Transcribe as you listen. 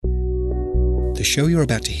The show you're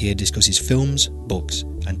about to hear discusses films, books,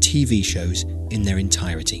 and TV shows in their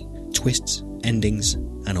entirety, twists, endings,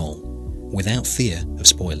 and all, without fear of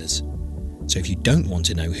spoilers. So if you don't want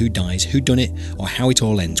to know who dies, who done it, or how it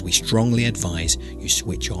all ends, we strongly advise you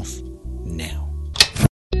switch off now.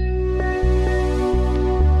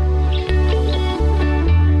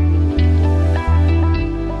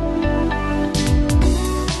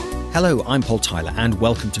 Hello, I'm Paul Tyler, and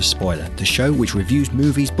welcome to Spoiler, the show which reviews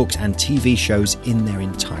movies, books and TV shows in their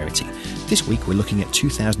entirety. This week we're looking at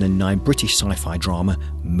 2009 British sci-fi drama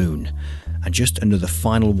Moon. And just another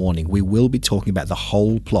final warning, we will be talking about the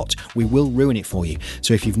whole plot. We will ruin it for you.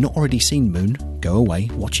 So if you've not already seen Moon, go away,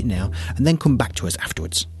 watch it now, and then come back to us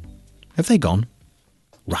afterwards. Have they gone?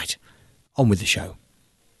 Right, on with the show.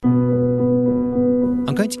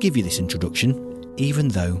 I'm going to give you this introduction, even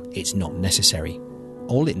though it's not necessary.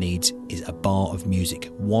 All it needs is a bar of music,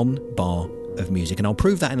 one bar of music, and I'll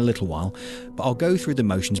prove that in a little while, but I'll go through the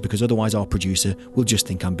motions because otherwise our producer will just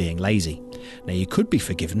think I'm being lazy. Now, you could be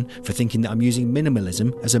forgiven for thinking that I'm using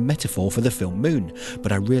minimalism as a metaphor for the film Moon,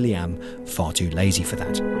 but I really am far too lazy for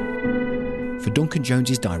that. For Duncan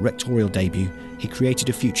Jones's directorial debut, he created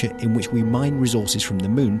a future in which we mine resources from the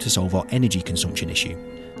moon to solve our energy consumption issue.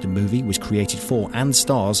 The movie was created for and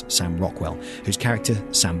stars Sam Rockwell, whose character,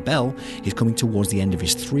 Sam Bell, is coming towards the end of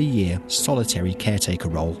his 3-year solitary caretaker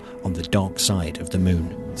role on the dark side of the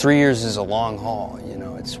moon. 3 years is a long haul, you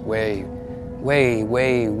know, it's way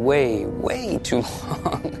too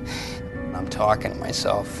long. I'm talking to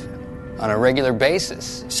myself on a regular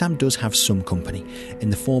basis. Sam does have some company, in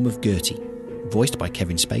the form of Gertie. Voiced by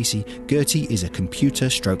Kevin Spacey, Gertie is a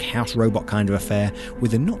computer-stroke-house robot kind of affair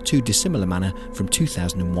with a not too dissimilar manner from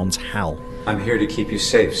 2001's HAL. I'm here to keep you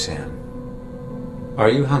safe, Sam. Are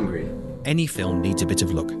you hungry? Any film needs a bit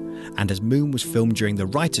of luck, and as Moon was filmed during the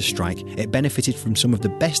writer's strike, it benefited from some of the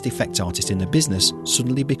best effects artists in the business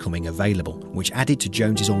suddenly becoming available, which added to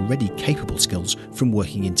Jones's already capable skills from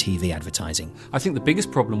working in TV advertising. I think the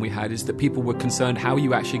biggest problem we had is that people were concerned, how are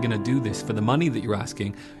you actually going to do this for the money that you're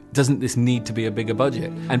asking? Doesn't this need to be a bigger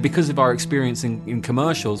budget? And because of our experience in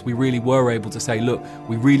commercials, we really were able to say, look,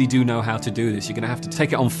 we really do know how to do this. You're going to have to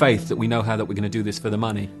take it on faith that we know how that we're going to do this for the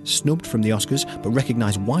money. Snubbed from the Oscars, but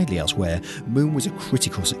recognised widely elsewhere, Moon was a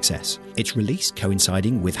critical success. Its release,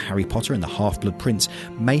 coinciding with Harry Potter and the Half-Blood Prince,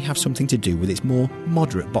 may have something to do with its more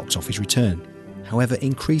moderate box office return. However,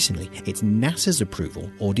 increasingly, it's NASA's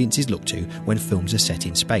approval audiences look to when films are set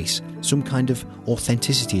in space. Some kind of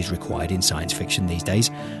authenticity is required in science fiction these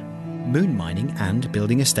days. Moon mining and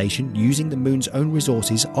building a station using the moon's own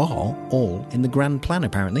resources are all in the grand plan,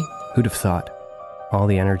 apparently. Who'd have thought? All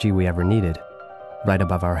the energy we ever needed, right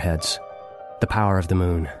above our heads. The power of the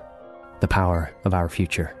moon. The power of our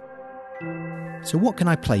future. So what can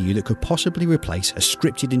I play you that could possibly replace a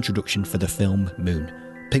scripted introduction for the film Moon?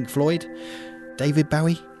 Pink Floyd? David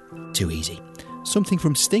Bowie? Too easy. Something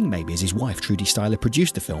from Sting, maybe, as his wife Trudy Styler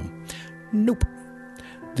produced the film? Nope.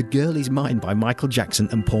 The Girl Is Mine by Michael Jackson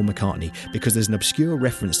and Paul McCartney, because there's an obscure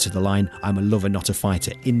reference to the line "I'm a lover, not a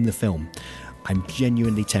fighter" in the film. I'm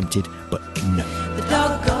genuinely tempted, but no. The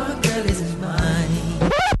doggone girl is mine.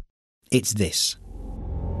 It's this.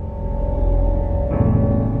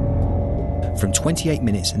 From 28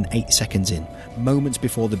 minutes and 8 seconds in, moments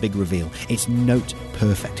before the big reveal, it's note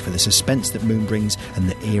perfect for the suspense that Moon brings and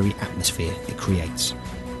the eerie atmosphere it creates.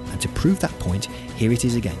 And to prove that point, here it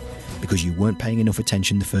is again, because you weren't paying enough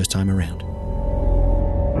attention the first time around.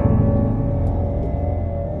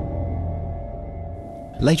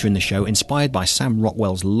 Later in the show, inspired by Sam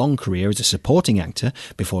Rockwell's long career as a supporting actor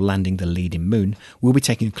before landing the lead in Moon, we'll be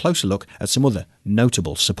taking a closer look at some other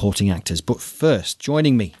notable supporting actors. But first,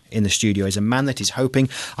 joining me in the studio is a man that is hoping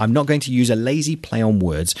I'm not going to use a lazy play on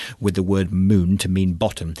words with the word moon to mean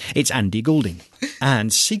bottom. It's Andy Goulding.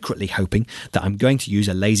 And secretly hoping that I'm going to use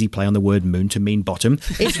a lazy play on the word moon to mean bottom,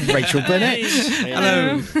 it's Rachel Burnett.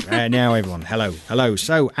 Hello. Now everyone, hello.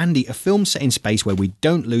 So, Andy, a film set in space where we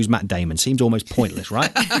don't lose Matt Damon seems almost pointless,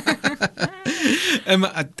 right?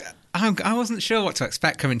 I wasn't sure what to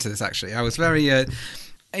expect coming to this, actually. I was very...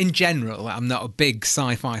 in general, I'm not a big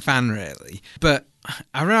sci-fi fan, really. But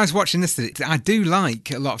I realised watching this that I do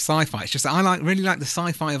like a lot of sci-fi. It's just that I really like the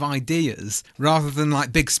sci-fi of ideas rather than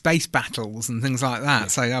like big space battles and things like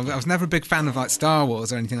that. So I was never a big fan of like Star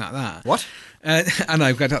Wars or anything like that. What? I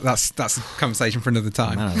know that's a conversation for another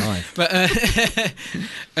time. Man alive. But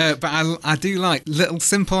I do like little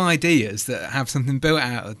simple ideas that have something built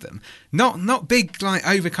out of them. Not big like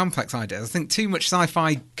over complex ideas. I think too much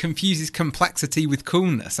sci-fi confuses complexity with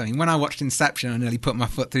coolness. I mean, when I watched Inception, I nearly put my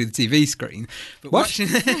foot through the TV screen. But watching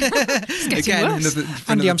again. Worse.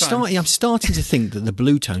 Andy, I'm starting to think that the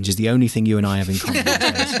blue tones is the only thing you and I have in common.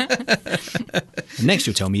 And next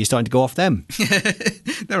you'll tell me you're starting to go off them.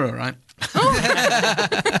 They're all right.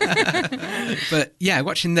 But yeah,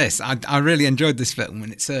 watching this, I really enjoyed this film,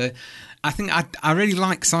 and it's I think I really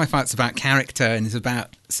like sci-fi that's about character and is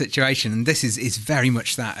about situation, and this is very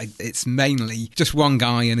much that. It's mainly just one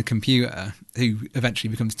guy and a computer who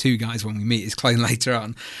eventually becomes two guys when we meet his clone later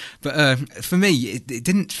on. But for me, it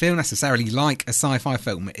didn't feel necessarily like a sci-fi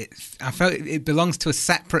film. I felt it belongs to a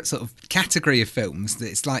separate sort of category of films. That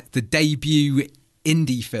it's like the debut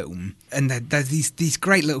indie film, and there's these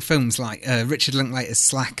great little films like Richard Linklater's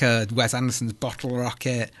Slacker, Wes Anderson's Bottle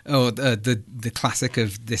Rocket, or the classic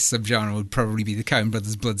of this subgenre would probably be the Coen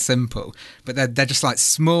Brothers' Blood Simple. But they're just like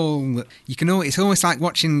small. It's almost like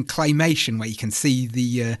watching claymation, where you can see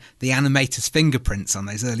the animator's fingerprints on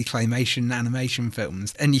those early claymation animation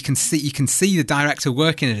films, and you can see the director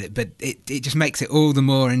working at it. But it just makes it all the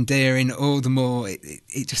more endearing, all the more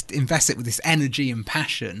it just invests it with this energy and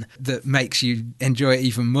passion that makes you enjoy it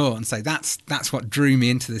even more. And so that's what drew me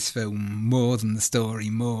into this film more than the story,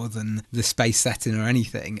 more than the space setting or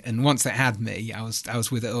anything. And once it had me, I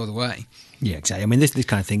was with it all the way. Yeah, exactly. I mean, this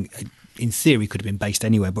kind of thing, in theory, could have been based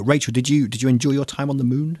anywhere. But Rachel, did you enjoy your time on the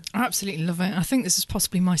moon? I absolutely love it. I think this is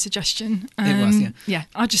possibly my suggestion. It was, yeah.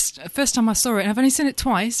 Yeah, first time I saw it, and I've only seen it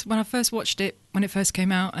twice. When I first watched it, when it first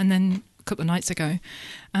came out, and then a couple of nights ago,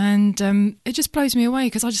 and it just blows me away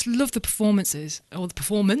because I just love the performances, or the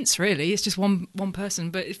performance really. It's just one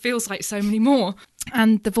person, but it feels like so many more.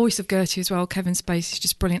 And the voice of Gertie as well, Kevin Spacey, is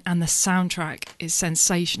just brilliant, and the soundtrack is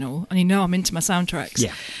sensational. And I'm into my soundtracks.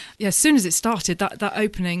 Yeah. As soon as it started, that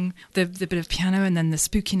opening, the bit of piano, and then the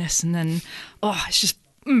spookiness, and then it's just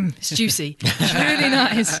it's juicy. It's really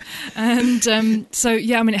nice. And so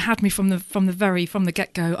yeah, I mean, it had me from the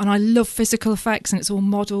get-go, and I love physical effects, and it's all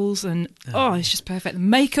models, and it's just perfect. The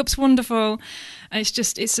makeup's wonderful.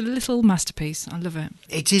 It's a little masterpiece. I love it.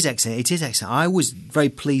 It is excellent. I was very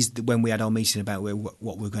pleased when we had our meeting about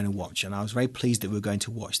what we're going to watch, and I was very pleased that we were going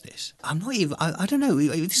to watch this. I don't know,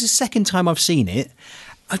 this is the second time I've seen it.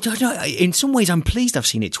 I don't know, in some ways I'm pleased I've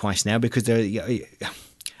seen it twice now, because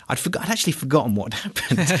I'd actually forgotten what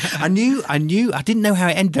happened. I didn't know how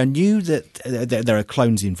it ended. I knew that there are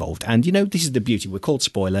clones involved. And, this is the beauty. We're called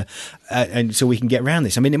spoiler. And so we can get around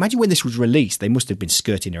this. I mean, imagine when this was released, they must have been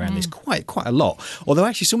skirting around this quite a lot. Although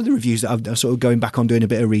actually some of the reviews that I'm sort of going back on doing a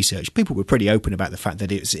bit of research, people were pretty open about the fact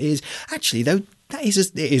that it is actually, though, it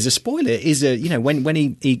is a spoiler. It is when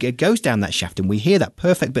he goes down that shaft, and we hear that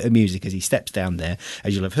perfect bit of music as he steps down there,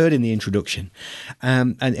 as you'll have heard in the introduction,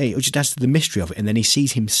 and it just adds to the mystery of it. And then he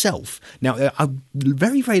sees himself. Now,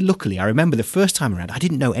 very, very luckily, I remember the first time around, I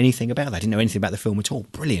didn't know anything about that. I didn't know anything about the film at all.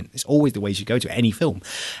 Brilliant. It's always the way you should go to any film,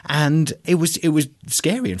 and it was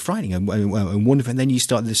scary and frightening and wonderful. And then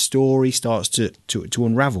the story starts to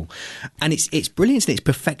unravel, and it's brilliance and its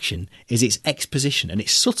perfection is its exposition and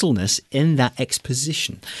its subtleness in that exposition,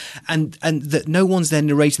 and that no one's then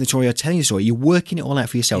narrating the story or telling the story. You're working it all out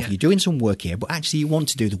for yourself. You're doing some work here, but actually you want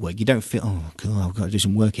to do the work. You don't feel, oh God, I've got to do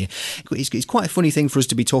some work here. It's quite a funny thing for us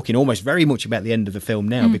to be talking almost very much about the end of the film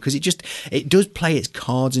now, because it does play its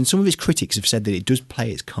cards, and some of its critics have said that it does play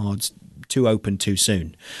its cards too open too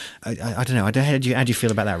soon. I don't know. How do you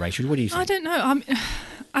feel about that, Rachel? What do you think? I don't know.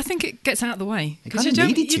 I think it gets out of the way, because you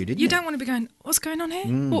don't want to be going, what's going on here?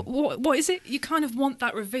 What is it? You kind of want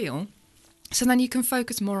that reveal. So then you can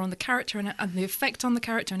focus more on the character and the effect on the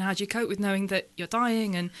character, and how do you cope with knowing that you're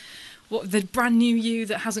dying, and what the brand new you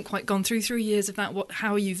that hasn't quite gone through 3 years of that.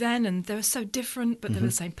 How are you then? And they're so different, but they're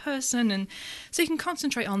the same person, and so you can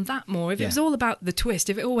concentrate on that more. If it was all about the twist,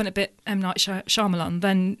 if it all went a bit M. Night Shyamalan,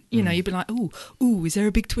 then you'd be like, ooh, is there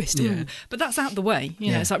a big twist? Ooh. But that's out the way.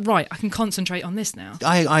 It's like, right, I can concentrate on this now.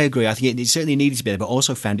 I agree. I think it certainly needed to be there, but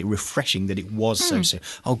also found it refreshing that it was so.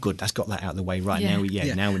 Oh, good, that's got that out of the way right now.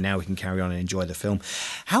 Now we can carry on and enjoy the film.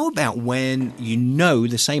 How about when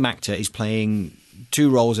the same actor is playing two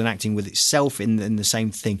roles and acting with itself in the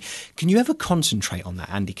same thing? Can you ever concentrate on that,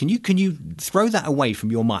 Andy? Can you throw that away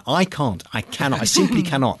from your mind? I can't. I cannot. I simply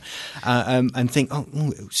cannot. And think,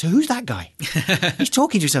 so who's that guy? He's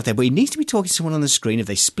talking to himself there, but he needs to be talking to someone on the screen. Have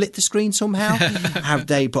they split the screen somehow?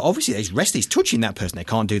 But obviously he's touching that person. They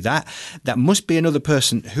can't do that. That must be another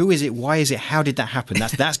person. Who is it? Why is it? How did that happen?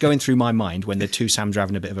 That's going through my mind when the two Sams are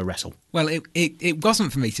having a bit of a wrestle. Well, it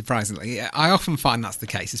wasn't for me, surprisingly. I often find that's the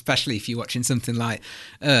case, especially if you're watching something like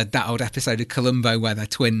that old episode of Columbo where they're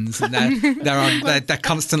twins and they're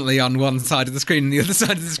constantly on one side of the screen and the other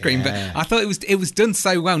side of the screen. But I thought it was done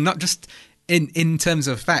so well, not just in terms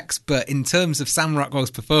of effects, but in terms of Sam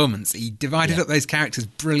Rockwell's performance, he divided up those characters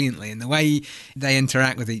brilliantly, and the way they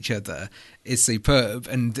interact with each other is superb,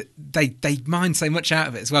 and they mine so much out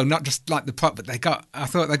of it as well. Not just like the plot, but I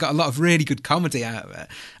thought they got a lot of really good comedy out of it.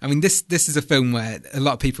 I mean, this is a film where a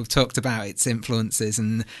lot of people have talked about its influences,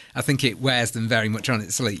 and I think it wears them very much on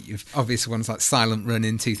its sleeve. Obvious ones like Silent Run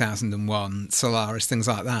in 2001, Solaris, things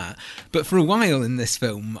like that. But for a while in this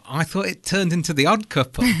film, I thought it turned into The Odd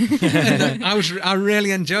Couple. And I really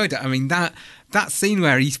enjoyed it. I mean, that scene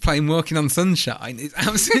where he's playing Walking on Sunshine is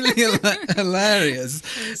absolutely hilarious.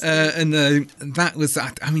 And that was,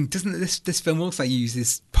 I mean, doesn't this film also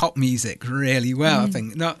uses pop music really well? I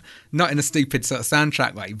think not in a stupid sort of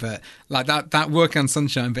soundtrack way, but like that Walking on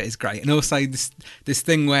Sunshine bit is great. And also this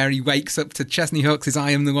thing where he wakes up to Chesney Hawkes'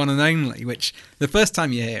 I Am the One and Only, which the first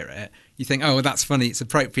time you hear it, you think, oh, well, that's funny, it's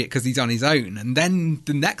appropriate because he's on his own. And then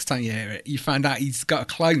the next time you hear it, you find out he's got a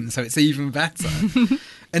clone, so it's even better.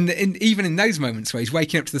 And even in those moments where he's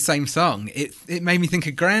waking up to the same song, it made me think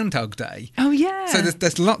of Groundhog Day. Oh yeah. So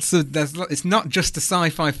it's not just a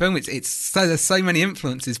sci-fi film. There's so many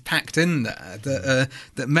influences packed in there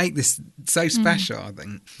that make this so special. I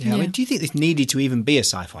think. Yeah. I mean, do you think this needed to even be a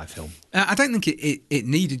sci-fi film? I don't think it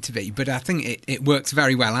needed to be, but I think it works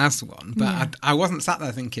very well as one. But I wasn't sat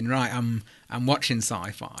there thinking, right, I'm watching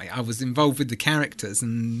sci-fi. I was involved with the characters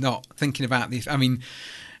and not thinking about the. I mean.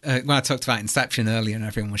 When I talked about Inception earlier and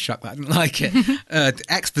everyone was shocked that I didn't like it,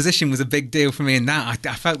 exposition was a big deal for me in that.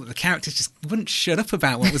 I felt that the characters just wouldn't shut up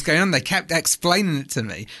about what was going on. They kept explaining it to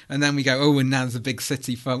me. And then we go, oh, and now there's a big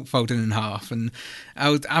city folding in half. And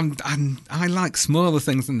I like smaller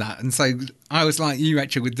things than that. And so I was like you,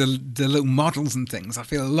 Rachel, with the little models and things. I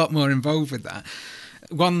feel a lot more involved with that.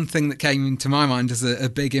 One thing that came into my mind as a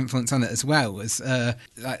big influence on it as well was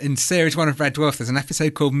in series 1 of Red Dwarf, there's an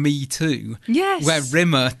episode called Me Too, yes, where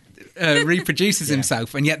Rimmer reproduces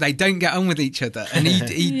himself, and yet they don't get on with each other. And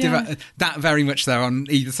he that very much there on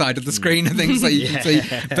either side of the screen, I think. So you can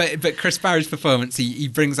see, but Chris Barry's performance, he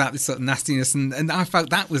brings out this sort of nastiness, and I felt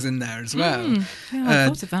that was in there as well. I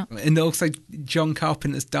thought of that. And also John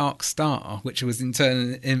Carpenter's Dark Star, which was in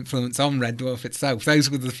turn an influence on Red Dwarf itself. Those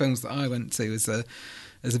were the films that I went to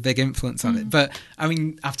as a big influence on it. But I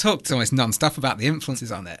mean, I've talked almost non-stop about the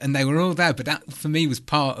influences on it, and they were all there, but that for me was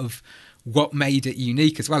part of what made it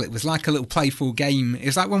unique as well. It was like a little playful game. It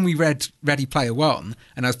was like when we read Ready Player One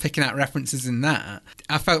and I was picking out references in that.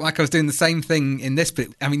 I felt like I was doing the same thing in this, but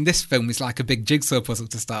I mean, this film is like a big jigsaw puzzle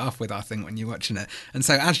to start off with, I think, when you're watching it. And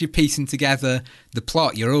so as you're piecing together the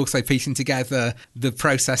plot, you're also piecing together the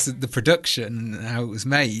process of the production and how it was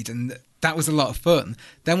made, and that was a lot of fun.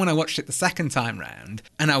 Then when I watched it the second time round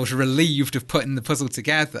and I was relieved of putting the puzzle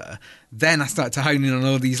together, then I started to hone in on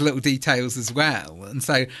all these little details as well. And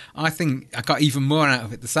so I think I got even more out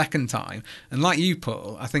of it the second time. And like you,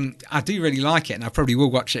 Paul, I think I do really like it, and I probably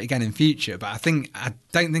will watch it again in future, but I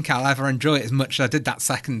don't think I'll ever enjoy it as much as I did that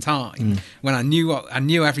second time when I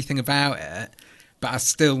knew everything about it, but I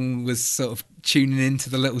still was sort of tuning into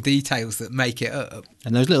the little details that make it up.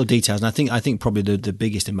 And those little details, and I think probably the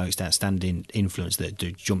biggest and most outstanding influence that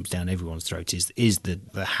jumps down everyone's throat is the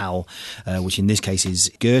Hal, which in this case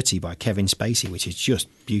is Gertie by Kevin Spacey, which is just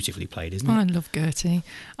beautifully played, isn't it? I love Gertie.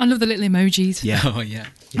 I love the little emojis. Yeah,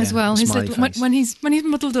 as well. His smiley little, face. when he's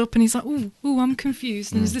muddled up and he's like, "Ooh, I'm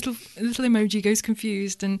confused," and his little emoji goes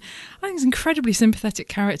confused, and I think it's an incredibly sympathetic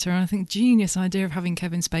character, and I think genius idea of having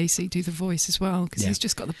Kevin Spacey do the voice as well, because he's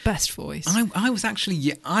just got the best voice. I was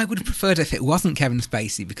actually, I would have preferred if it wasn't Kevin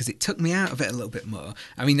Spacey, because it took me out of it a little bit more.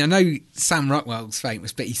 I mean, I know Sam Rockwell's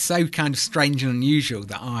famous, but he's so kind of strange and unusual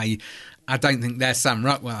that I don't think there's Sam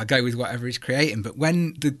Rockwell. I go with whatever he's creating. But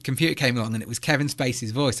when the computer came along and it was Kevin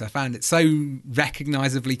Spacey's voice, I found it so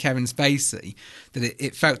recognisably Kevin Spacey that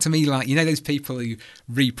it felt to me like, you know, those people who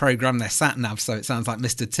reprogram their sat-nav so it sounds like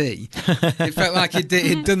Mr. T. It felt like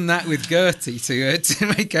he'd done that with Gertie to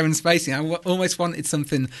make Kevin Spacey. I almost wanted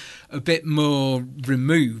something a bit more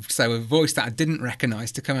removed, so a voice that I didn't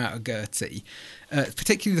recognise to come out of Gertie.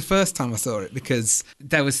 Particularly the first time I saw it, because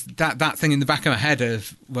there was that thing in the back of my head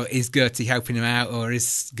of, well, is Gertie helping him out, or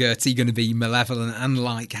is Gertie going to be malevolent and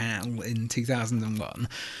like Hal in 2001?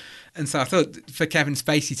 And so I thought for Kevin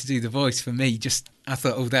Spacey to do the voice for me, I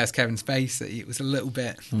thought, oh, there's Kevin Spacey. It was a little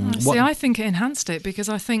bit... See, I think it enhanced it, because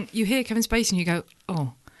I think you hear Kevin Spacey and you go,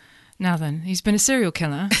 oh... Now then, he's been a serial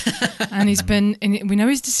killer, and we know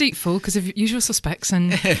he's deceitful because of Usual Suspects,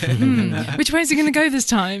 and which way is he going to go this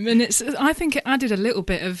time? And I think it added a little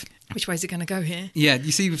bit of which way is it going to go here? Yeah,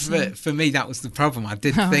 you see, for me, that was the problem. I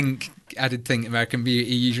did think American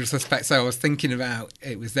Beauty, Usual Suspects. So I was thinking about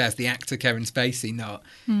there's the actor Kevin Spacey, not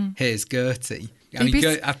here's Gertie. I mean,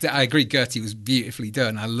 I agree, Gertie was beautifully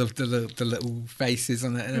done. I loved the little faces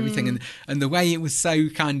on it and everything, and the way it was so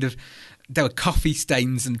kind of. There were coffee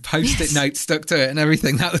stains and post-it notes stuck to it and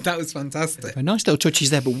everything. That was fantastic. A nice little touches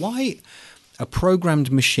there, but why a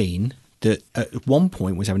programmed machine that at one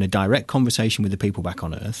point was having a direct conversation with the people back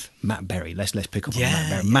on Earth? Matt Berry, let's pick up on Matt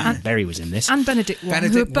Berry. Matt Berry was in this, and Benedict Wong,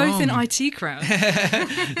 who are both in IT Crowd.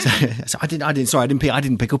 so I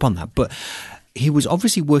didn't pick up on that, but. He was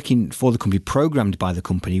obviously working for the company, programmed by the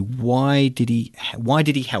company. Why did he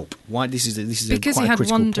help? Why this is because quite he had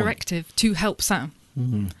critical one point. directive to help Sam.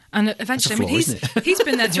 And eventually, That's a flaw, he's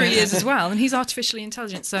been there 3 years as well, and he's artificially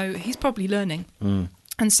intelligent, so he's probably learning.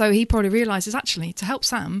 And so he probably realises, actually, to help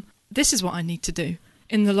Sam, this is what I need to do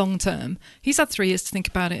in the long term. He's had 3 years to think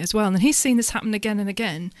about it as well, and he's seen this happen again and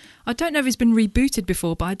again. I don't know if he's been rebooted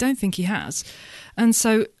before, but I don't think he has. And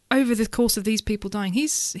so over the course of these people dying,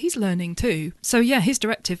 he's learning too. So yeah, his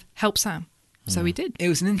directive helped Sam. So he did. It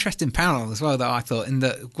was an interesting parallel as well, that I thought, in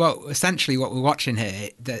that, well, essentially what we're watching here,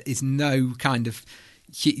 there is no kind of,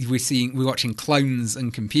 we're watching clones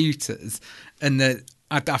and computers, and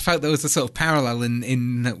I felt there was a sort of parallel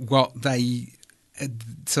in what they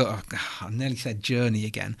sort of, I nearly said journey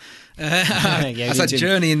again. I said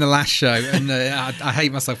journey in the last show, and I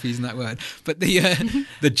hate myself for using that word. But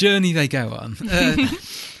the journey they go on.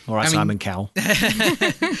 All right, Simon Cowell.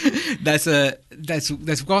 There's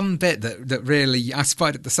one bit that really I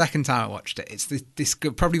spotted it the second time I watched it. It's this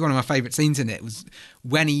probably one of my favourite scenes in it was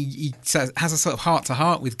when he has a sort of heart to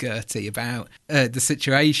heart with Gertie about the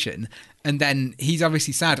situation, and then he's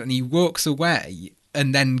obviously sad and he walks away,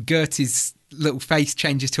 and then Gertie's little face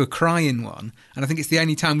changes to a crying one, and I think it's the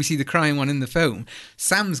only time we see the crying one in the film.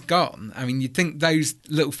 Sam's gone. I mean, you'd think those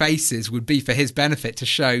little faces would be for his benefit to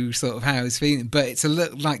show sort of how he's feeling, but it's a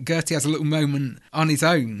little like Gertie has a little moment on his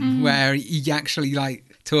own where he actually, like,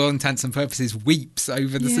 to all intents and purposes, weeps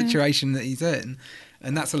over the situation that he's in.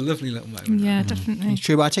 And that's a lovely little moment. Yeah, definitely. It's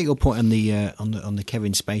true, but I take your point on the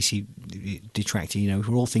Kevin Spacey detractor. You know, if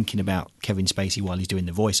we're all thinking about Kevin Spacey while he's doing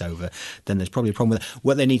the voiceover, then there's probably a problem with that.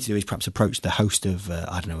 What they need to do is perhaps approach the host of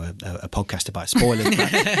a podcast about spoilers.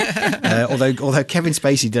 although Kevin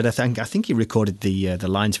Spacey did, I think he recorded the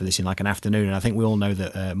lines for this in like an afternoon, and I think we all know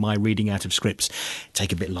that my reading out of scripts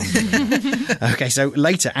take a bit longer. Okay, so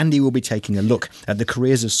later Andy will be taking a look at the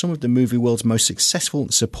careers of some of the movie world's most successful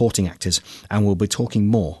supporting actors, and we'll be talking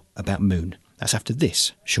more about Moon. That's after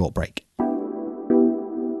this short break.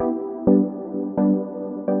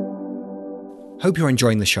 Hope you're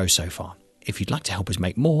enjoying the show so far. If you'd like to help us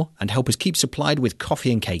make more and help us keep supplied with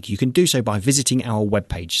coffee and cake, you can do so by visiting our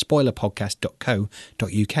webpage,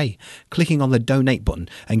 spoilerpodcast.co.uk, clicking on the donate button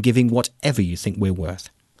and giving whatever you think we're worth.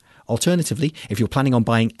 Alternatively, if you're planning on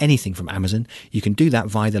buying anything from Amazon, you can do that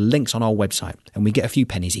via the links on our website, and we get a few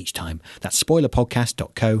pennies each time. That's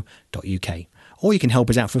spoilerpodcast.co.uk. Or you can help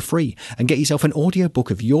us out for free and get yourself an audiobook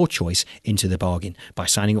of your choice into the bargain by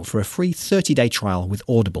signing up for a free 30-day trial with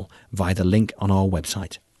Audible via the link on our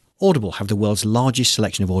website. Audible have the world's largest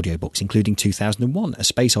selection of audiobooks, including 2001: A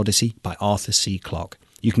Space Odyssey by Arthur C. Clarke.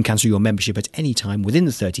 You can cancel your membership at any time within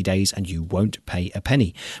the 30 days and you won't pay a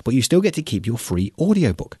penny, but you still get to keep your free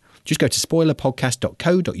audiobook. Just go to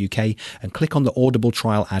spoilerpodcast.co.uk and click on the Audible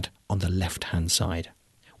trial ad on the left-hand side.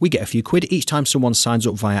 We get a few quid each time someone signs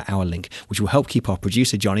up via our link, which will help keep our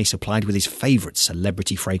producer Johnny supplied with his favourite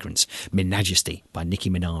celebrity fragrance, Minajesty by Nicki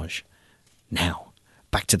Minaj. Now,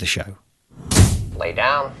 back to the show. Lay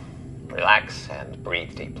down, relax, and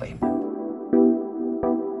breathe deeply.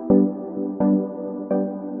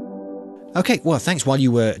 Okay, well, thanks. While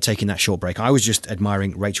you were taking that short break, I was just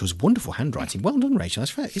admiring Rachel's wonderful handwriting. Well done, Rachel. That's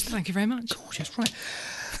fair. Thank you very much. Gorgeous, right.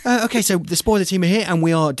 Okay, so the spoiler team are here, and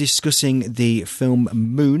we are discussing the film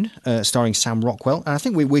Moon, starring Sam Rockwell. And I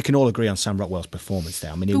think we can all agree on Sam Rockwell's performance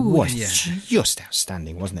there. I mean, it was just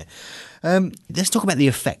outstanding, wasn't it? Let's talk about the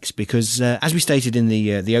effects, because as we stated in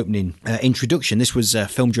the opening introduction, this was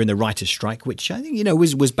filmed during the writer's strike, which I think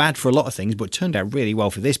was bad for a lot of things, but turned out really well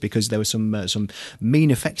for this because there were some mean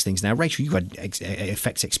effects things. Now, Rachel, you had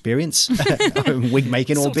effects experience, wig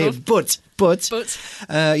making, albeit, but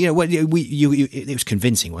it was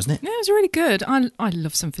convincing, wasn't it? Yeah, it was really good. I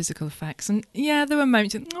love some physical effects, and yeah, there were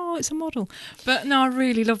moments. It's a model, but no, I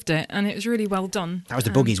really loved it, and it was really well done. That was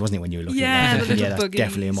the buggies, wasn't it, when you were looking at that? Yeah, the that's buggies.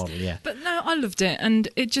 Definitely a model. Yeah. But no, I loved it, and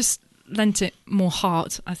it just lent it more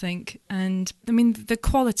heart, I think. And I mean, the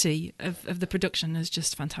quality of the production is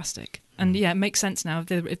just fantastic. And yeah, it makes sense now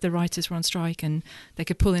if the writers were on strike and they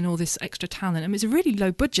could pull in all this extra talent. I mean, it's a really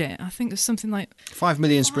low budget. I think it was something like $5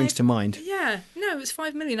 million springs to mind. Yeah, no, it was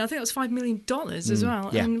 $5 million. I think it was $5 million as well,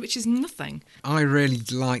 yeah. and which is nothing. I really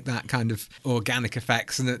like that kind of organic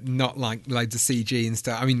effects and not like loads of CG and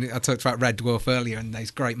stuff. I mean, I talked about Red Dwarf earlier and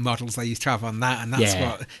those great models they used to have on that, and that's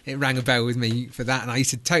what it rang a bell with me for that. And I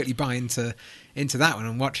used to totally buy into that when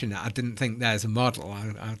I'm watching it. I didn't think there's a model.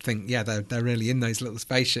 I think they're really in those little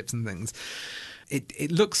spaceships and things.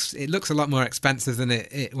 It looks a lot more expensive than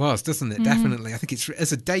it was, doesn't it? Definitely. I think it's,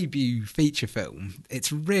 as a debut feature film,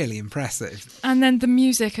 it's really impressive. And then the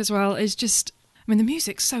music as well is just, I mean, the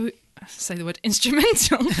music's so, say the word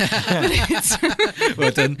instrumental. But it's,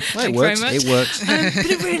 Well done. Well, Thank you very much. it works. But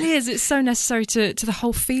it really is. It's so necessary to the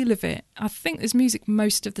whole feel of it. I think there's music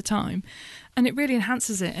most of the time, and it really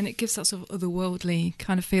enhances it, and it gives that sort of otherworldly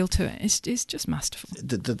kind of feel to it. It's just masterful.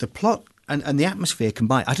 The plot and the atmosphere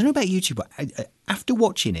combined. I don't know about you two, but after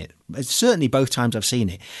watching it, certainly both times I've seen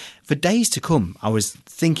it, for days to come, I was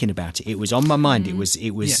thinking about it. It was on my mind. It was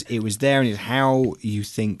there, and it's how you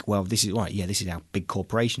think. Well, this is right. Yeah, this is how big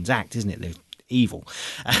corporations act, isn't it? They're evil,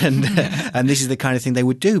 and and this is the kind of thing they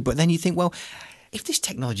would do. But then you think, well, if this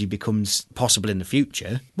technology becomes possible in the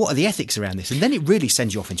future, what are the ethics around this? And then it really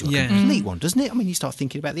sends you off into a complete one, doesn't it? I mean, you start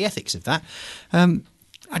thinking about the ethics of that.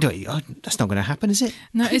 That's not going to happen, is it?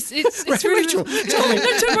 No, it's really... Rachel, No,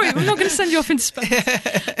 don't worry, I'm not going to send you off into space.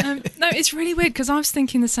 No, it's really weird, because I was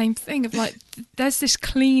thinking the same thing of like, there's this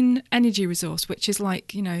clean energy resource, which is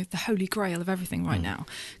like, you know, the holy grail of everything right now,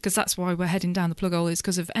 because that's why we're heading down the plug hole, is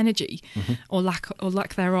because of energy or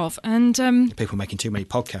lack thereof. And people making too many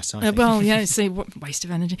podcasts, I think. well, yeah, see, what waste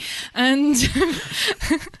of energy. And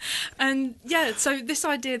and yeah, so this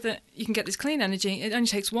idea that you can get this clean energy, it only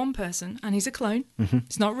takes one person, and he's a clone.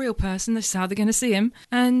 It's not a real person. This is how they're going to see him,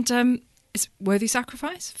 and it's worthy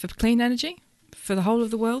sacrifice for clean energy, for the whole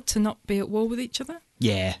of the world to not be at war with each other.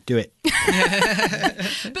 Yeah, do it.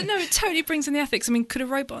 But no, it totally brings in the ethics. I mean, could a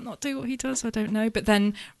robot not do what he does? I don't know. But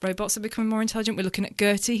then robots are becoming more intelligent. We're looking at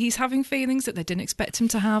Gertie. He's having feelings that they didn't expect him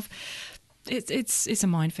to have. It's a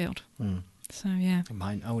minefield. So yeah.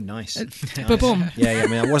 Mine. Oh, nice. Ba-boom. Yeah. I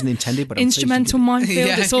mean, I wasn't intended, but Instrumental minefield.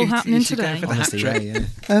 Yeah, It's all you happening should go today. for that. honestly,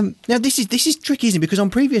 yeah. Now this is tricky, isn't it? Because on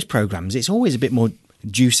previous programmes, it's always a bit more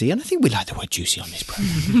juicy, and I think we like the word juicy on this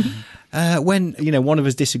programme. When one of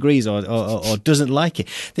us disagrees or doesn't like it.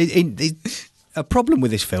 A problem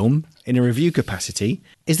with this film, in a review capacity,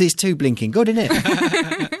 is that it's too blinking good, isn't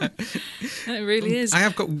it? It really is. I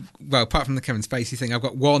have got, well, apart from the Kevin Spacey thing, I've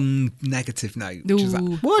got one negative note. Which is that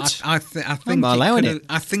Ooh. What? I think I'm not allowing it.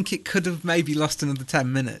 I think it could have maybe lost another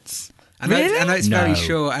 10 minutes. I Really? know it's No. very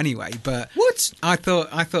short anyway, but What? I thought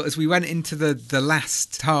as we went into the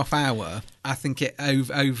last half hour, I think it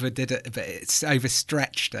overdid it a bit. It's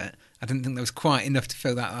overstretched it. I didn't think there was quite enough to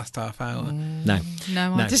fill that last half hour. No.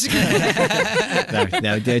 No, I No. disagree.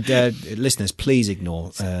 No. Listeners, please ignore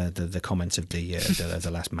the comments of the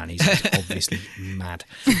last man. He's obviously mad.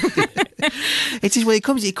 It is. Well, it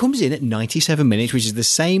comes in at 97 minutes, which is the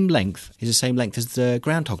same length. Is the same length as the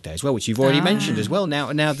Groundhog Day as well, which you've already mentioned as well.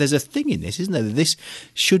 Now there's a thing in this, isn't there? That this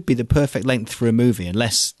should be the perfect length for a movie,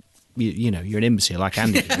 unless you're an imbecile like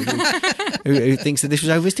Andy, who thinks that this was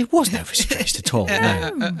overstretched. It wasn't overstretched at all.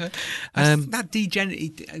 No.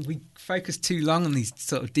 We focused too long on these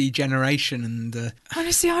sort of degeneration and.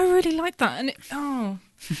 Honestly, I really like that. And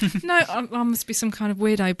no, I must be some kind of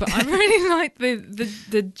weirdo, but I really like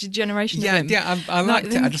the degeneration. Yeah, of him. I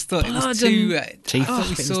liked it. I just thought it was too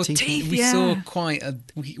teeth.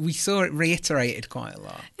 We saw it reiterated quite a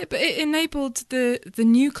lot. Yeah, but it enabled the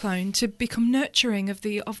new clone to become nurturing of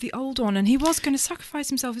the old one, and he was going to sacrifice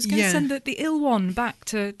himself. He was going to send the ill one back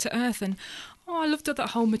to Earth, and I loved that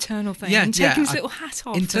whole maternal thing. And taking his little hat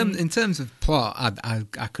off. In terms of plot,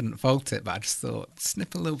 I couldn't fault it, but I just thought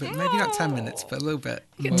snip a little bit, maybe not 10 minutes, but a little bit.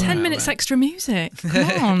 You get more 10 out minutes of it. extra music.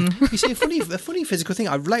 Come on. You see, a funny physical thing.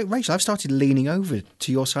 Rachel, I've started leaning over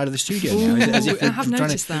to your side of the studio now, as if I have we're trying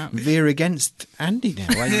noticed to that. veer against Andy now.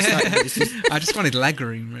 I just wanted leg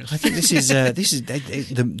room. Really. I think this is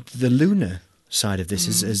the lunar side of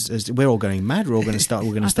this. As we're all going mad. We're going to start.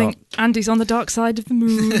 I think Andy's on the dark side of the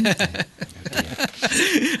moon.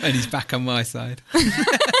 And he's back on my side.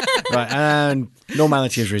 Right, and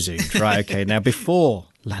normality has resumed. Right, okay. Now, before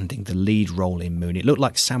landing the lead role in Moon, it looked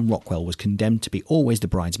like Sam Rockwell was condemned to be always the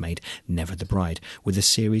bridesmaid, never the bride, with a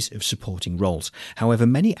series of supporting roles. However,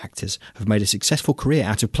 many actors have made a successful career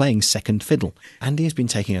out of playing second fiddle. Andy has been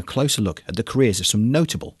taking a closer look at the careers of some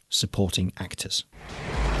notable supporting actors.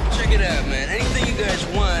 Check it out, man. Anything you guys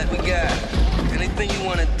want, we got. Anything you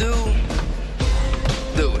want to do it.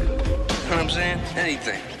 You know what I'm saying?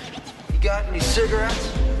 Anything. got any cigarettes?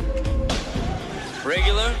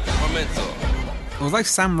 Regular or menthol? Although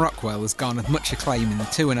Sam Rockwell has garnered much acclaim in the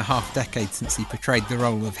 2.5 decades since he portrayed the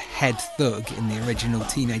role of head thug in the original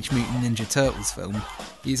Teenage Mutant Ninja Turtles film,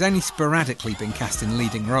 he has only sporadically been cast in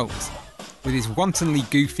leading roles. With his wantonly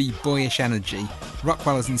goofy, boyish energy,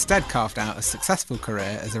 Rockwell has instead carved out a successful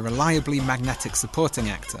career as a reliably magnetic supporting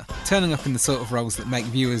actor, turning up in the sort of roles that make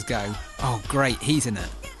viewers go, "Oh great, he's in it,"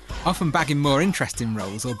 often bagging more interesting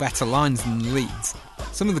roles or better lines than the leads.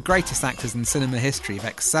 Some of the greatest actors in cinema history have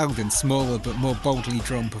excelled in smaller but more boldly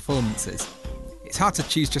drawn performances. It's hard to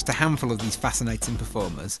choose just a handful of these fascinating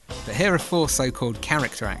performers, but here are 4 so-called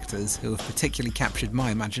character actors who have particularly captured my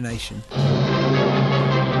imagination.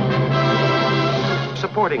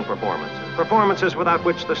 Supporting performances. Performances without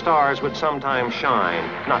which the stars would sometimes shine,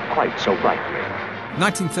 not quite so brightly.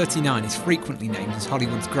 1939 is frequently named as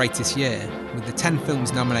Hollywood's greatest year, with the 10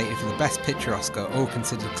 films nominated for the Best Picture Oscar all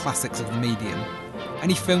considered classics of the medium.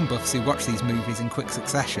 Any film buffs who watch these movies in quick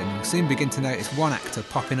succession will soon begin to notice one actor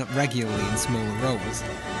popping up regularly in smaller roles.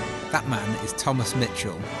 That man is Thomas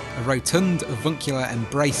Mitchell, a rotund, avuncular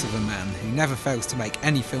embrace of a man who never fails to make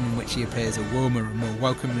any film in which he appears a warmer and more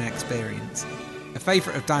welcoming experience. A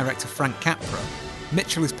favourite of director Frank Capra,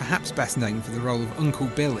 Mitchell is perhaps best known for the role of Uncle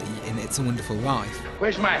Billy in It's a Wonderful Life.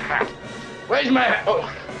 Where's my hat? Where's my hat?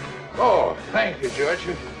 Oh, thank you, George.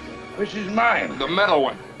 Which is mine? The metal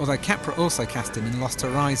one. Although Capra also cast him in Lost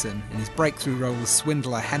Horizon in his breakthrough role as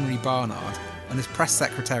swindler Henry Barnard and as press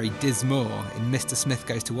secretary Diz Moore in Mr. Smith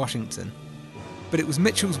Goes to Washington. But it was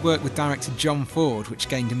Mitchell's work with director John Ford which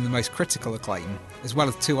gained him the most critical acclaim, as well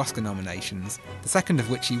as 2 Oscar nominations, the second of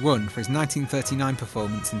which he won for his 1939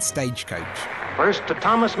 performance in Stagecoach. First to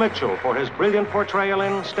Thomas Mitchell for his brilliant portrayal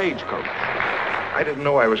in Stagecoach. I didn't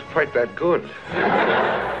know I was quite that good.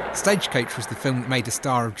 Stagecoach was the film that made a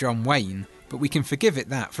star of John Wayne, but we can forgive it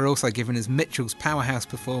that for also giving us Mitchell's powerhouse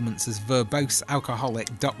performance as verbose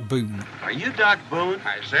alcoholic Doc Boone. Are you Doc Boone?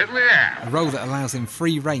 I certainly am. A role that allows him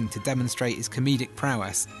free rein to demonstrate his comedic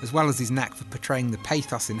prowess, as well as his knack for portraying the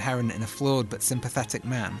pathos inherent in a flawed but sympathetic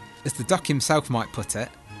man. As the Doc himself might put it,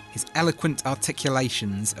 his eloquent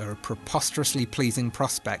articulations are a preposterously pleasing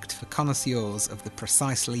prospect for connoisseurs of the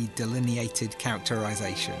precisely delineated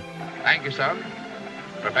characterisation. Thank you, son.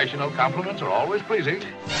 Professional compliments are always pleasing.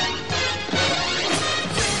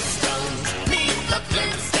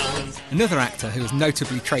 Another actor who has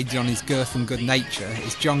notably traded on his girth and good nature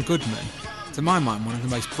is John Goodman, to my mind one of the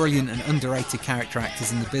most brilliant and underrated character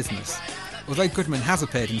actors in the business. Although Goodman has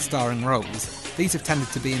appeared in starring roles, these have tended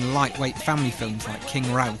to be in lightweight family films like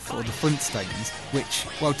King Ralph or The Flintstones, which,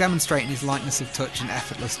 while demonstrating his lightness of touch and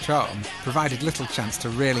effortless charm, provided little chance to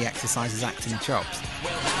really exercise his acting chops.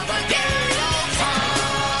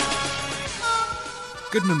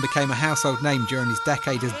 Goodman became a household name during his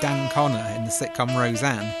decade as Dan Connor in the sitcom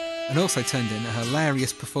Roseanne, and also turned in a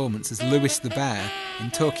hilarious performance as Louis the Bear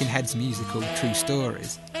in Talking Heads musical True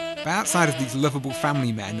Stories. But outside of these lovable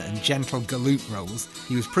family men and gentle galoot roles,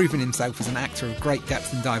 he was proving himself as an actor of great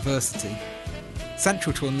depth and diversity.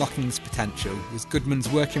 Central to unlocking this potential was Goodman's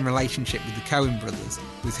working relationship with the Coen brothers,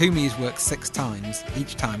 with whom he has worked 6 times,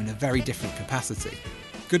 each time in a very different capacity.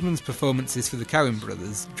 Goodman's performances for the Coen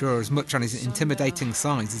brothers draw as much on his intimidating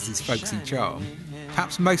size as his folksy charm,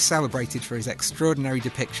 perhaps most celebrated for his extraordinary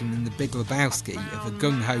depiction in The Big Lebowski of a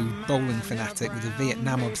gung-ho bowling fanatic with a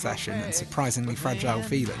Vietnam obsession and surprisingly fragile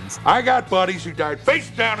feelings. I got buddies who died face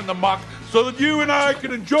down in the muck so that you and I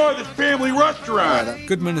could enjoy this family restaurant.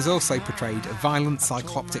 Goodman has also portrayed a violent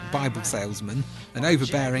cycloptic Bible salesman, an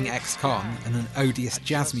overbearing ex-con and an odious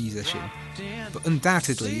jazz musician. But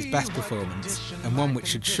undoubtedly his best performance, and one which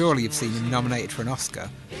should surely have seen him nominated for an Oscar,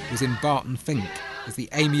 was in Barton Fink as the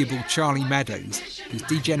amiable Charlie Meadows, whose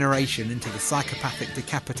degeneration into the psychopathic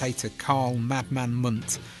decapitator Carl Madman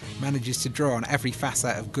Munt manages to draw on every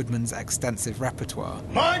facet of Goodman's extensive repertoire.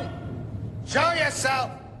 Munt, show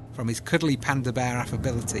yourself! From his cuddly panda bear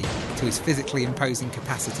affability to his physically imposing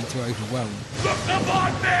capacity to overwhelm. Look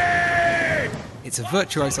upon me! It's a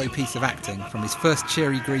virtuoso piece of acting, from his first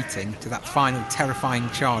cheery greeting to that final terrifying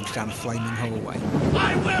charge down a flaming hallway.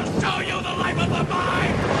 I will show you the life of the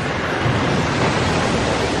mind!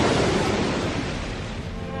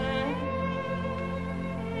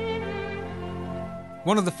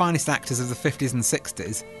 One of the finest actors of the 50s and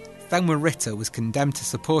 60s, Thelma Ritter was condemned to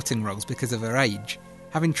supporting roles because of her age.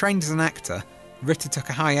 Having trained as an actor, Ritter took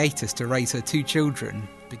a hiatus to raise her 2 children,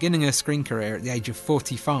 beginning her screen career at the age of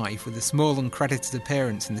 45 with a small uncredited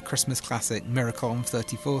appearance in the Christmas classic Miracle on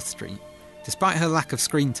 34th Street. Despite her lack of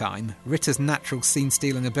screen time, Ritter's natural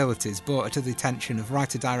scene-stealing abilities brought her to the attention of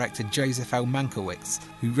writer-director Joseph L. Mankiewicz,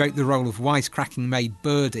 who wrote the role of wisecracking maid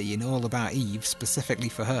Birdie in All About Eve specifically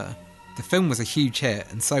for her. The film was a huge hit,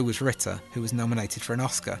 and so was Ritter, who was nominated for an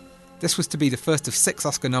Oscar. This was to be the first of 6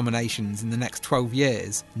 Oscar nominations in the next 12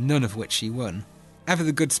 years, none of which she won. Ever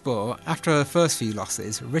the good sport, after her first few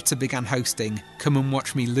losses, Ritter began hosting Come and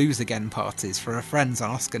Watch Me Lose Again parties for her friends on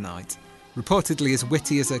Oscar night. Reportedly as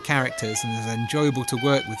witty as her characters and as enjoyable to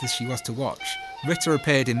work with as she was to watch, Ritter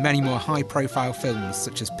appeared in many more high-profile films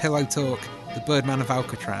such as Pillow Talk, The Birdman of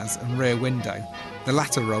Alcatraz and Rear Window, the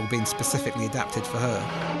latter role being specifically adapted for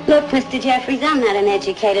her. Look, Mr. Jeffries, I'm not an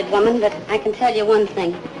educated woman, but I can tell you one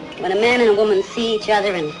thing. When a man and a woman see each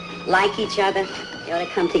other and like each other, they ought to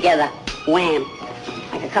come together. Wham!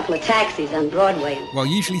 Like a couple of taxis on Broadway. While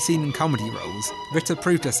usually seen in comedy roles, Ritter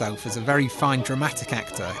proved herself as a very fine dramatic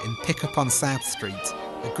actor in Pick Up on South Street,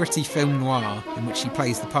 a gritty film noir in which she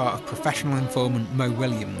plays the part of professional informant Mo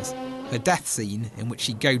Williams. Her death scene, in which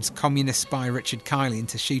she goads communist spy Richard Kiley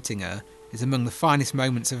into shooting her, is among the finest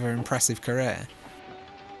moments of her impressive career.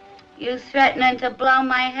 You threatening to blow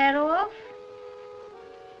my head off?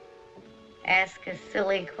 Ask a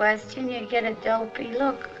silly question, you get a dopey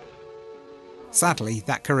look. Sadly,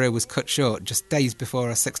 that career was cut short just days before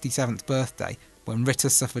her 67th birthday, when Ritter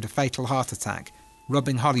suffered a fatal heart attack,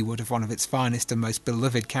 robbing Hollywood of one of its finest and most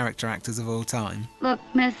beloved character actors of all time. Look,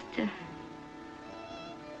 mister,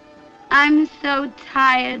 I'm so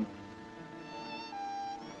tired.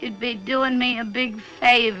 You'd be doing me a big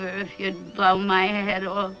favor if you'd blow my head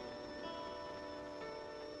off.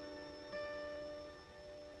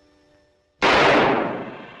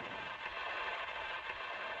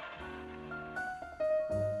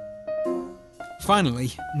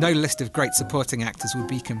 Finally, no list of great supporting actors would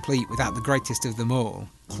be complete without the greatest of them all,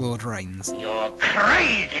 Claude Rains. You're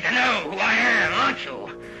crazy to know who I am, aren't you?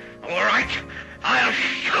 All right, I'll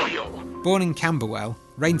show you. Born in Camberwell,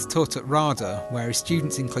 Rains taught at RADA, where his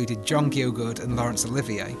students included John Gielgud and Laurence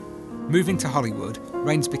Olivier. Moving to Hollywood,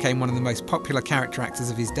 Rains became one of the most popular character actors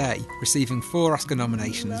of his day, receiving 4 Oscar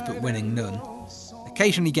nominations but winning none.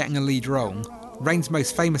 Occasionally getting a lead role, Rains'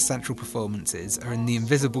 most famous central performances are in The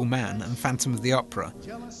Invisible Man and Phantom of the Opera,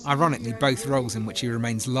 ironically both roles in which he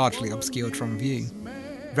remains largely obscured from view.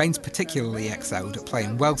 Rains particularly excelled at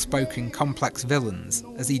playing well-spoken, complex villains,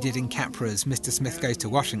 as he did in Capra's Mr. Smith Goes to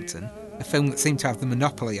Washington, a film that seemed to have the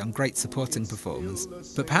monopoly on great supporting performers.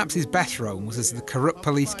 But perhaps his best role was as the corrupt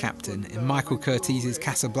police captain in Michael Curtiz's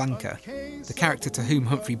Casablanca, the character to whom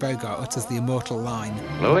Humphrey Bogart utters the immortal line,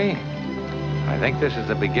 "Louis, I think this is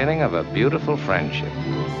the beginning of a beautiful friendship."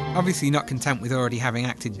 Obviously not content with already having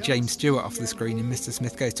acted James Stewart off the screen in Mr.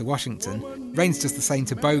 Smith Goes to Washington, Rains does the same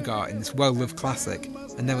to Bogart in this well-loved classic,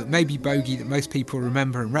 and though it may be Bogey that most people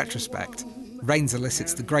remember in retrospect, Rains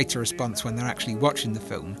elicits the greater response when they're actually watching the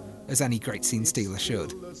film, as any great scene stealer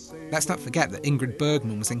should. Let's not forget that Ingrid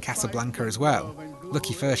Bergman was in Casablanca as well.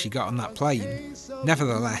 Lucky for her she got on that plane.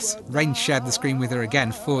 Nevertheless, Rains shared the screen with her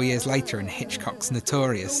again 4 years later in Hitchcock's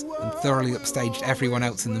Notorious, and thoroughly upstaged everyone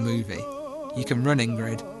else in the movie. You can run,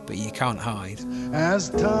 Ingrid, but you can't hide. As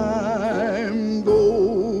time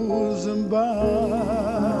goes by.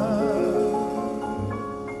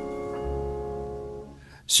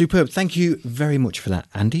 Superb. Thank you very much for that,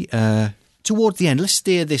 Andy. Towards the end, let's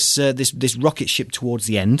steer this rocket ship towards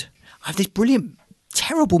the end. I have this brilliant,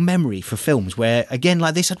 terrible memory for films where, again,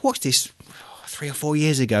 like this, I'd watched this 3 or 4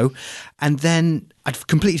 years ago, and then I'd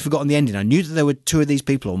completely forgotten the ending. I knew that there were 2 of these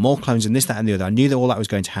people, or more clones, and this, that, and the other. I knew that all that was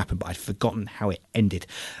going to happen, but I'd forgotten how it ended.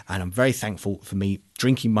 And I'm very thankful for me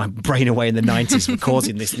drinking my brain away in the 90s for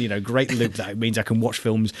causing this, great loop that it means I can watch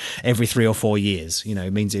films every 3 or 4 years.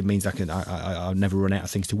 It means I'll never run out of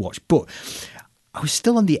things to watch. But I was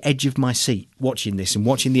still on the edge of my seat watching this and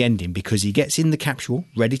watching the ending, because he gets in the capsule,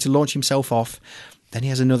 ready to launch himself off. Then he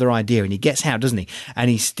has another idea and he gets out, doesn't he? And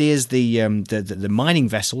he steers the mining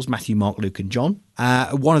vessels, Matthew, Mark, Luke and John,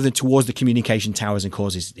 one of them towards the communication towers, and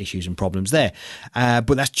causes issues and problems there.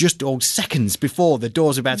 But that's just all seconds before the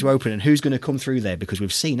door's about to open, and who's going to come through there? Because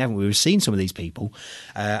we've seen, haven't we? We've seen some of these people,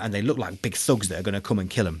 and they look like big thugs that are going to come and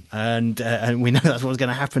kill him. And we know that's what's going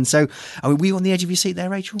to happen. So were you on the edge of your seat there,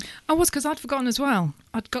 Rachel? I was, because I'd forgotten as well.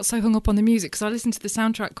 I'd got so hung up on the music, because I listened to the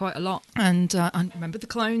soundtrack quite a lot. And I remembered the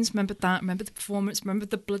clones, remembered that, remembered the performance,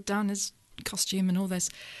 remembered the blood down his costume and all this.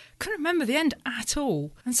 Couldn't remember the end at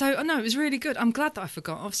all. And so, no, it was really good. I'm glad that I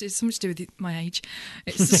forgot. Obviously, it's something to do with my age.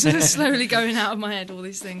 It's sort of slowly going out of my head, all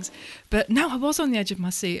these things. But no, I was on the edge of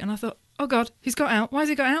my seat, and I thought, oh God, he's got out. Why has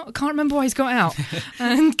he got out? I can't remember why he's got out.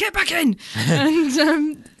 And get back in.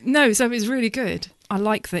 And no, so it was really good. I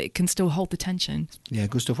like that it can still hold the tension. Yeah,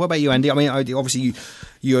 good stuff. What about you, Andy? I mean, obviously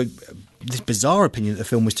you this bizarre opinion that the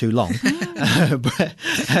film was too long.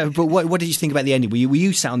 but what did you think about the ending? Were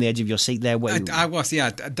you sat on the edge of your seat there? I was,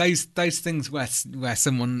 yeah. Those things where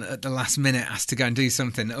someone at the last minute has to go and do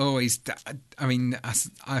something always. I mean,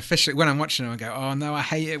 I officially, when I'm watching it, I go, oh no, I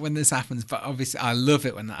hate it when this happens. But obviously, I love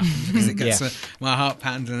it when that happens because it gets my heart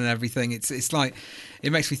pounding and everything. It's like,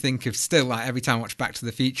 it makes me think of still, like, every time I watch Back to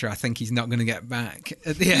the Future, I think he's not going to get back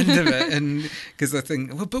at the end of it, and because I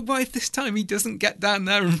think, well, but what if this time he doesn't get down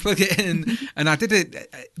there and plug it in? And I did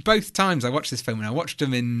it both times I watched this film, and I watched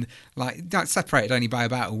them in separated only by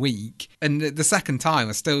about a week. And the second time,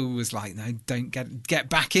 I still was like, no, don't get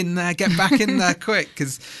back in there, quick,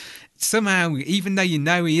 because somehow, even though you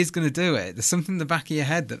know he is going to do it, there's something in the back of your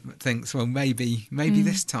head that thinks, well, maybe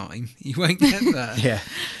this time he won't get there. Yeah.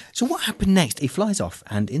 So what happened next? He flies off,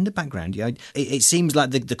 and in the background, it seems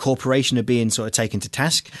like the corporation are being sort of taken to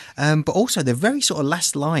task. But also, the very sort of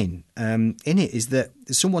last line in it is that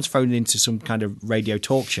someone's phoning into some kind of radio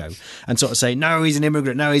talk show and sort of saying, "No, he's an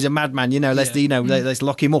immigrant. No, he's a madman. Let's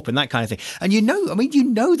lock him up," and that kind of thing. And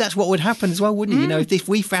that's what would happen as well, wouldn't it? You know, if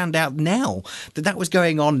we found out now that was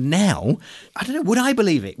going on now, I don't know. Would I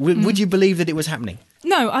believe it? Would you believe that it was happening?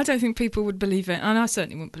 No, I don't think people would believe it, and I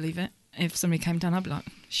certainly wouldn't believe it. If somebody came down, I'd be like,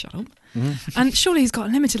 shut up. And surely he's got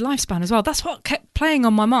a limited lifespan as well. That's what kept playing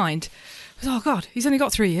on my mind. Oh, God, he's only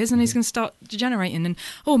got 3 years and he's going to start degenerating. And,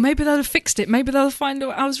 maybe they'll have fixed it. Maybe they'll find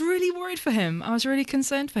out. I was really worried for him. I was really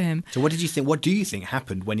concerned for him. So what did you think? What do you think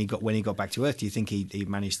happened when he got back to Earth? Do you think he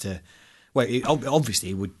managed to... Well, obviously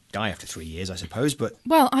he would die after 3 years, I suppose, but...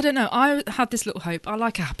 Well, I don't know. I had this little hope. I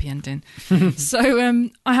like a happy ending. So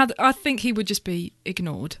I think he would just be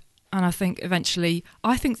ignored. And I think eventually,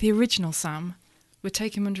 the original Sam would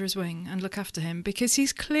take him under his wing and look after him, because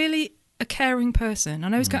he's clearly a caring person. I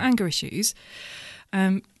know he's got anger issues,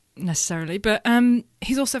 necessarily, but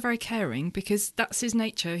he's also very caring because that's his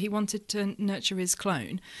nature. He wanted to nurture his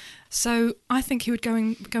clone. So I think he would go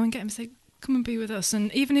and get him and say, come and be with us. And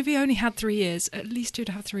even if he only had 3 years, at least he'd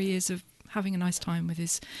have 3 years of having a nice time with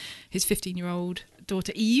his 15-year-old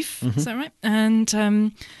daughter Eve. Is that right?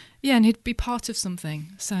 And... and he'd be part of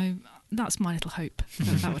something. So that's my little hope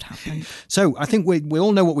that would happen. So I think we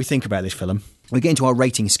all know what we think about this film. We get into our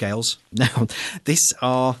rating scales. Now, this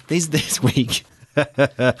week,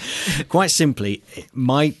 quite simply,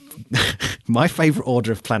 my favourite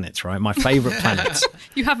order of planets, right? My favourite planets.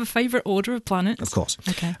 You have a favourite order of planets? Of course.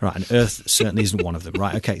 Okay. Right, and Earth certainly isn't one of them.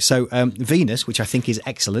 Right, okay. So Venus, which I think is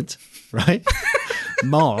excellent, right?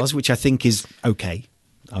 Mars, which I think is okay.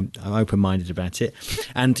 I'm open-minded about it.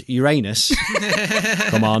 And Uranus,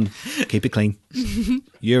 come on, keep it clean.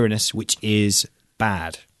 Uranus, which is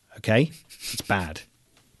bad, okay? It's bad.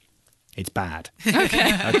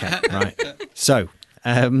 Okay, right. So,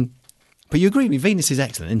 but you agree with me, Venus is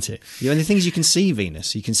excellent, isn't it? The things you can see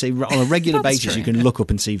Venus, you can see on a regular basis, true. You can look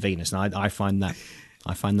up and see Venus, and I find that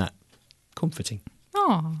comforting.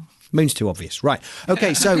 Oh. Moon's too obvious. Right.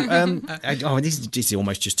 Okay, so... this is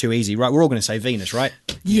almost just too easy. Right, we're all going to say Venus, right?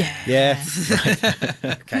 Yeah. Yeah? Right.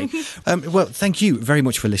 Okay. Well, thank you very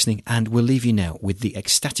much for listening, and we'll leave you now with the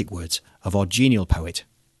ecstatic words of our genial poet,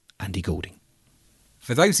 Andy Goulding.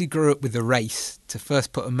 For those who grew up with the race to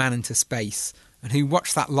first put a man into space, and who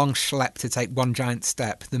watched that long schlep to take one giant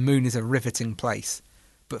step, the moon is a riveting place.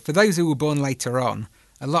 But for those who were born later on,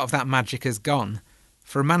 a lot of that magic has gone.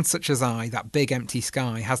 For a man such as I, that big empty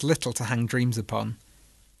sky has little to hang dreams upon.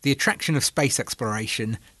 The attraction of space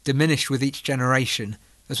exploration diminished with each generation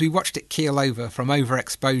as we watched it keel over from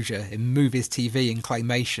overexposure in movies, TV and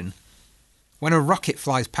claymation. When a rocket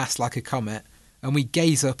flies past like a comet and we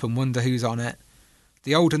gaze up and wonder who's on it,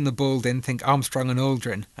 the old and the bald in think Armstrong and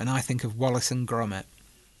Aldrin, and I think of Wallace and Gromit.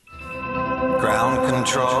 Ground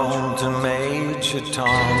control to Major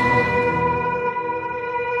Tom.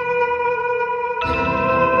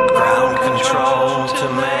 Ground control to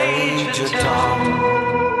Major Tom.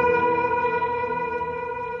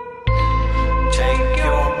 Take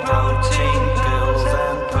your protein pills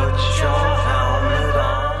and put your helmet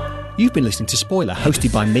on. You've been listening to Spoiler,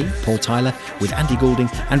 hosted by me, Paul Tyler, with Andy Goulding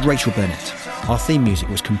and Rachel Burnett. Our theme music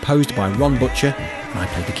was composed by Ron Butcher, and I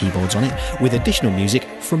played the keyboards on it, with additional music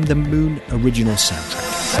from the Moon original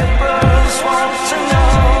soundtrack. Papers want to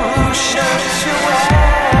know who shirts you wear.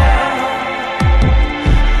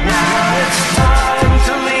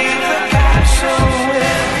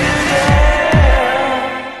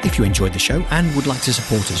 If you enjoyed the show and would like to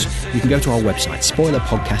support us, you can go to our website,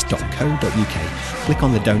 spoilerpodcast.co.uk, click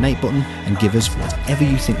on the donate button and give us whatever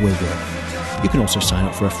you think we're worth. You can also sign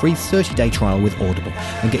up for a free 30-day trial with Audible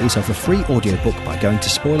and get yourself a free audiobook by going to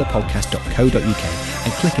spoilerpodcast.co.uk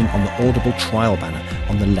and clicking on the Audible trial banner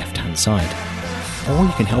on the left-hand side. Or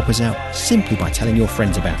you can help us out simply by telling your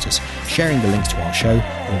friends about us, sharing the links to our show,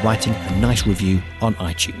 or writing a nice review on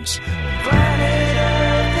iTunes.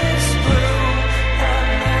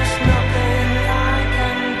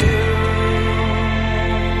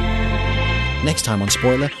 Next time on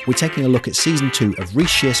Spoiler, we're taking a look at Season 2 of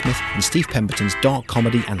Reece Shearsmith and Steve Pemberton's dark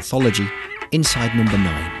comedy anthology, Inside Number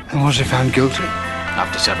 9. And was he found guilty?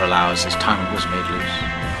 After several hours, his tongue was made loose.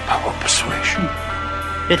 Power of persuasion.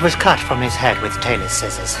 It was cut from his head with tailor's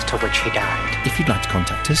scissors, to which he died. If you'd like to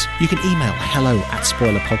contact us, you can email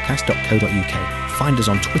hello@spoilerpodcast.co.uk, find us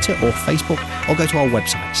on Twitter or Facebook, or go to our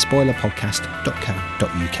website,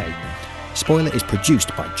 spoilerpodcast.co.uk. Spoiler is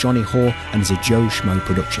produced by Johnny Hoare and is a Joe Schmo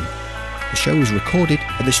production. The show was recorded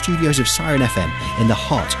at the studios of Siren FM in the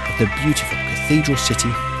heart of the beautiful cathedral city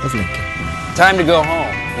of Lincoln. Time to go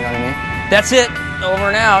home, you know what I mean? That's it. Over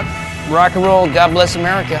and out. Rock and roll. God bless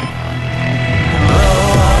America.